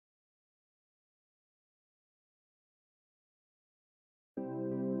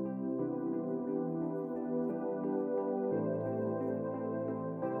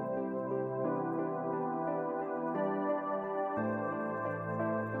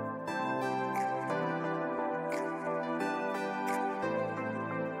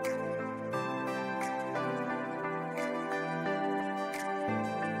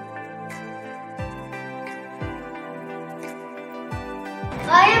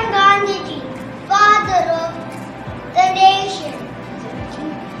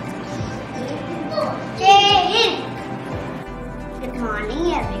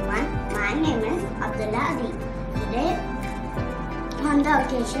On the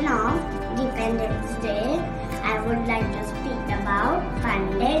occasion of Independence Day, I would like to speak about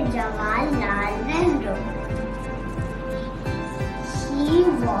Pandit Jawaharlal Nehru. He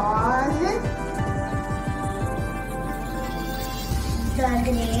was the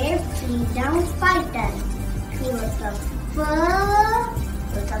great freedom fighter. He was the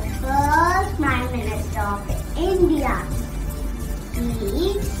first Prime Minister of India.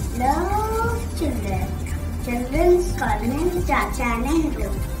 He loved children. Children's call him Chacha Nehru.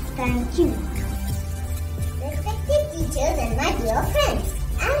 Thank you. Respected teachers and my dear friends,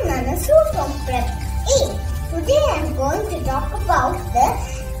 I am Nanasu from Prep A. Today I am going to talk about the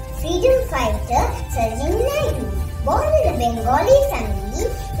freedom fighter Sarojini Naidu. Born in a Bengali family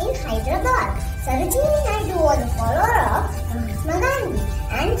in Hyderabad, Sarojini Naidu was a follower of Mahatma Gandhi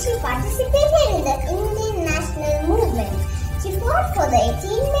and she participated in the Indian national movement. She fought for the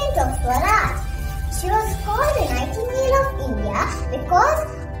attainment of Swaraj. She was called the Nightingale of India because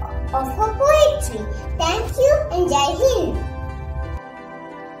of her poetry. Thank you and Jai Hind.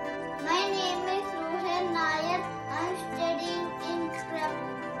 My name is Ruhan Nayak. I am studying in Prep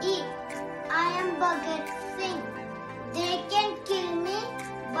E. I am Bhagat Singh. They can kill me,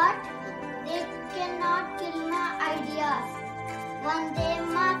 but they cannot kill my ideas. Vande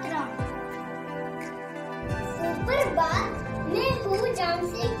Mataram. सुप्रभात, मैं हूँ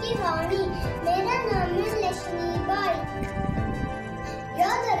झांसी की रानी, मेरा नाम है लक्ष्मीबाई।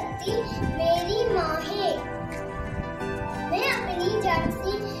 यह धरती मेरी माँ है, मैं अपनी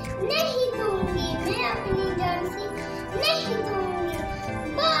झांसी नहीं दूंगी, मैं अपनी झांसी नहीं दूंगी।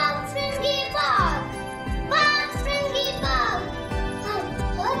 बाग फिरंगी बाग, बाग फिरंगी बाग। हर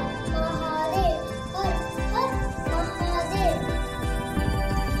हर महादेव, हर हर महादेव।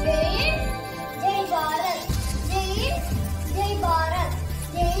 जय हिंद, जय भारत, जय हिंद, जय भारत,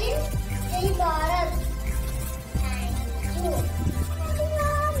 जय हिंद, जय Bharat. Thank you.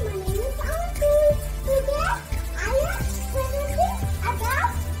 Hello, my name is Auntie. Today I am presenting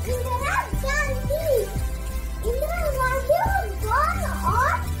about Indira Gandhi. Indira Gandhi was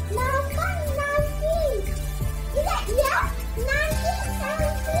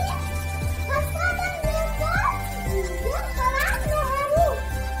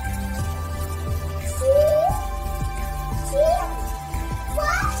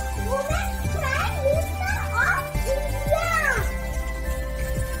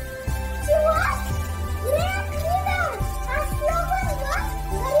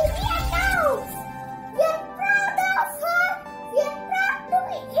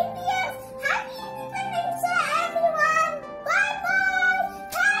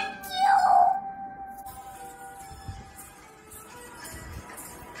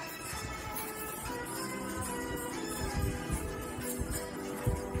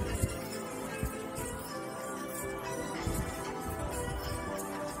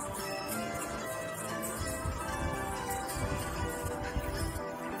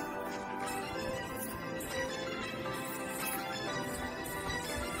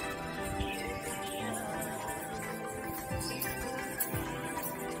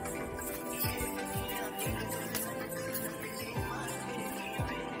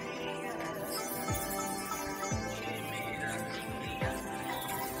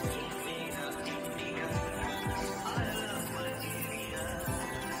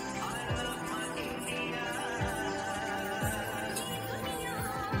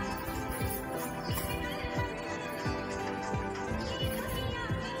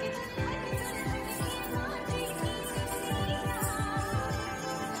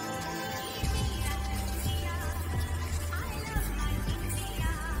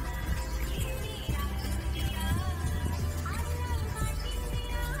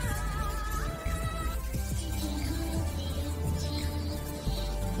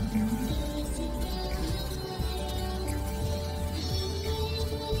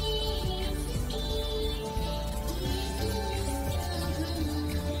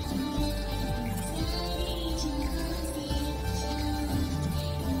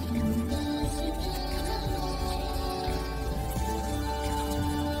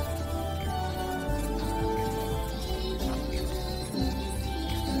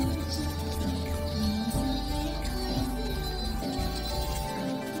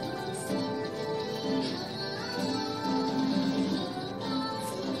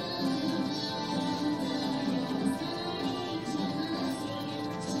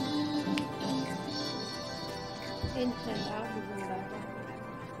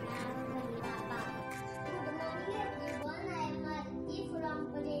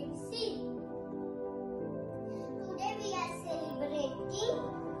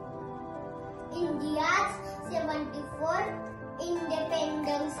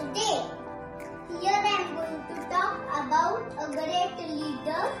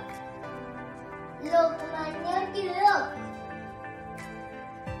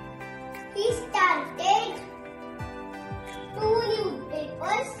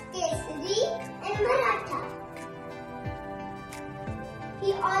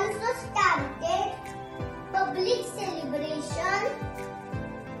started public celebration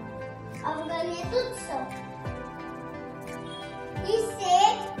of Ganeshotsav. He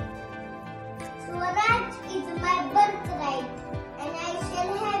said, Swaraj is my birthright and I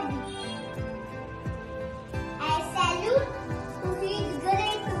shall have it. I salute to his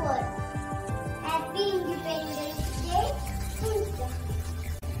great work. Happy Independence Day, India.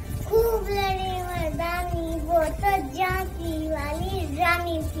 खूब लड़े मर्दानी वो तो झांकी वाली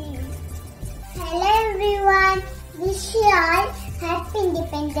रानी थी. Hello everyone, wish you all Happy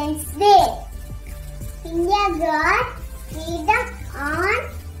Independence Day. India got freedom on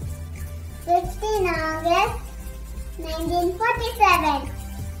 15 August 1947.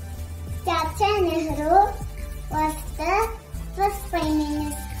 Chacha Nehru was the first Prime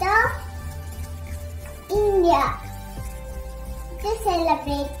Minister of India. To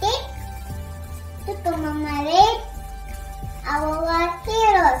celebrate it, to commemorate our war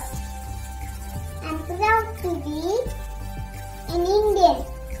heroes. I'm proud to be an Indian.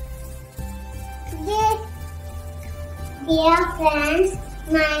 Dear friends,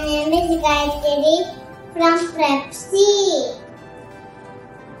 my name is Gayatri from K.S.A.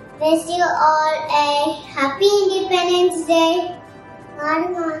 Wish you all a happy Independence Day.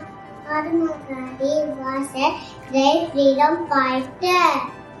 Mahatma Gandhi was a great freedom fighter.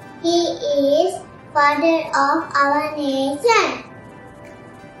 He is father of our nation.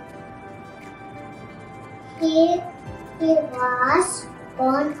 He was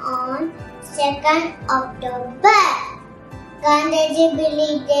born on 2nd October. Gandhiji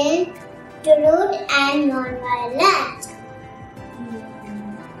believed in truth and non-violence.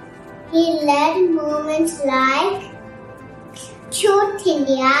 He led movements like Choose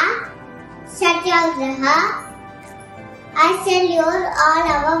India, Satyagraha. I salute all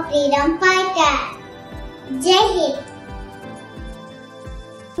our freedom fighters. Jai Hind.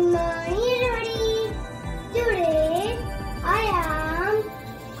 Good morning everybody. Today I am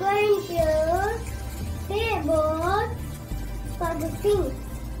going to say about Bhagat Singh.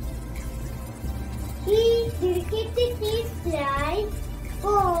 He dedicated his life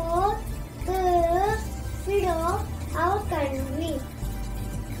for the freedom of our country.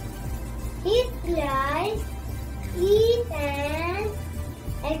 His life is an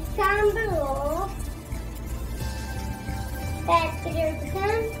example of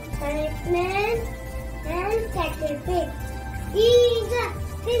patriotism, commitment, and sacrifice. India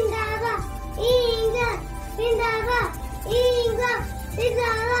Zindabad, India Zindabad, India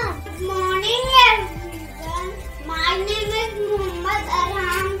Zindabad. Good morning everyone. My name is Muhammad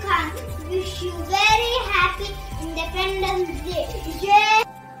Arham Khan. Wish you very happy Independence Day. Yeah.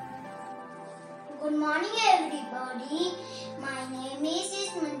 Good morning everybody. My name is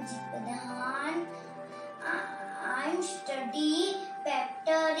Manjit Pradhan. I'm studying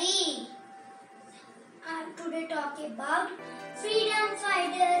factory. I'm today talking about freedom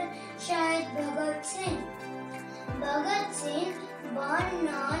fighter Shahid Bhagat Singh. Bhagat Singh born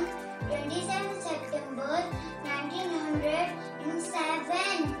on 27 September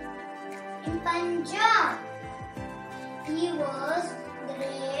 1907 in Punjab. He was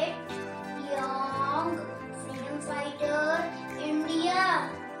great young freedom fighter India.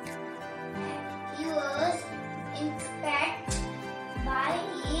 He was inspired by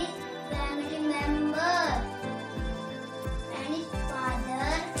his family member and his father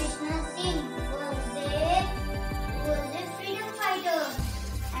Krishna Singh was a freedom fighter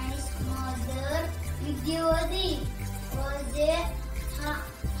and his mother Vidyavati was a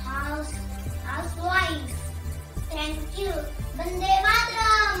housewife. Thank you. Bande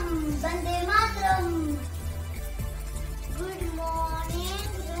Mataram! Bande Mataram! Good morning,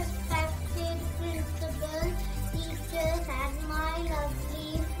 respected principal, teachers and my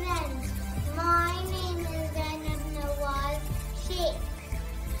lovely friends. My name is Zainab Nawaz Sheikh.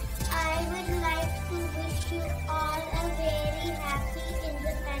 I would like to wish you all a very happy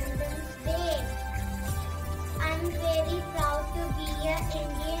Independence Day. I'm very proud to be an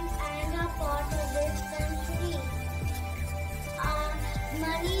Indian and a part of this country.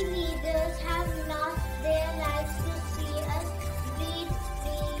 Many leaders have lost their lives to see us breathe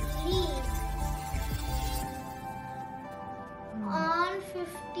freely. On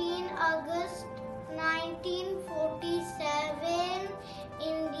 15 August 1947,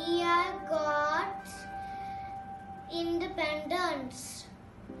 India got independence.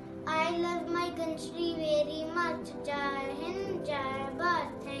 I love my country very much. Jai Hind, Jai Bharat.